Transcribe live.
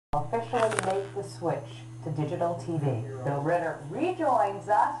Officially make the switch to digital TV. Bill Ritter rejoins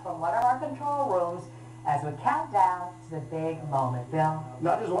us from one of our control rooms as we count down to the big moment. Bill?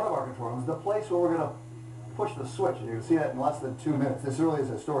 Not just one of our control rooms, the place where we're going to push the switch. And you can see that in less than 2 minutes. This really is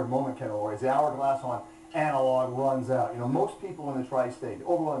a historic moment, Ken O'Rourke. The hourglass on analog runs out. You know, most people in the tri-state, the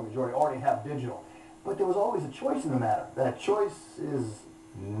overwhelming majority, already have digital. But there was always a choice in the matter. That choice is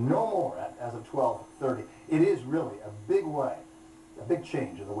no more as of 12:30. It is really a big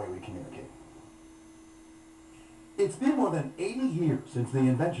change in the way we communicate. It's been more than 80 years since the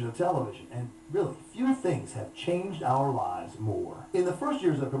invention of television, and really few things have changed our lives more. In the first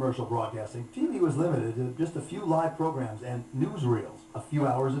years of commercial broadcasting, TV was limited to just a few live programs and newsreels a few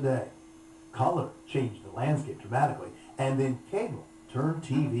hours a day. Color changed the landscape dramatically, and then cable turned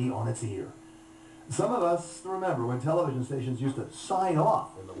TV on its ear. Some of us remember when television stations used to sign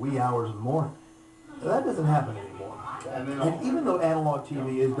off in the wee hours of the morning. That doesn't happen anymore. And even though analog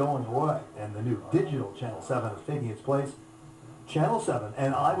TV is going away and the new digital Channel 7 is taking its place, Channel 7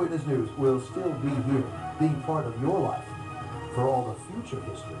 and Eyewitness News will still be here, being part of your life for all the future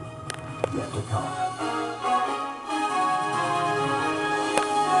history yet to come.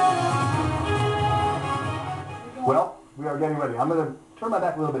 Well, we are getting ready. I'm going to turn my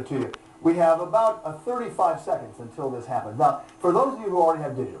back a little bit to you. We have about 35 seconds until this happens. Now, for those of you who already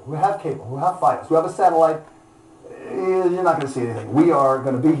have digital, who have cable, who have Fios, who have a satellite, you're not going to see anything. We are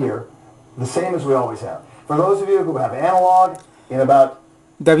going to be here the same as we always have. For those of you who have analog, in about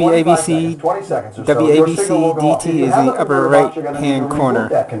WABC, 20 seconds or so, your signal will go off. DT is the upper right-hand corner.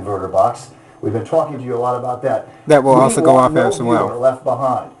 That converter box. We've been talking to you a lot about that. That will also go off as well. Left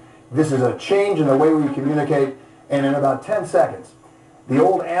behind. This is a change in the way we communicate, and in about 10 seconds, the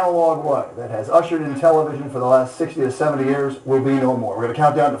old analog way that has ushered in television for the last 60 to 70 years will be no more. We're going to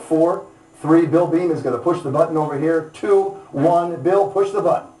count down to 4, 3. Bill Beam is going to push the button over here. 2, 1. Bill, push the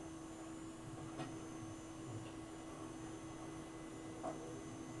button.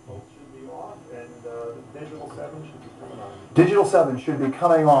 Both should be on, and the digital 7 should be coming on. Digital 7 should be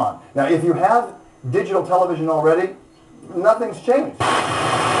coming on. Now, if you have digital television already, nothing's changed.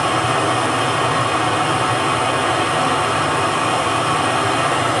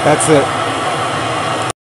 That's it.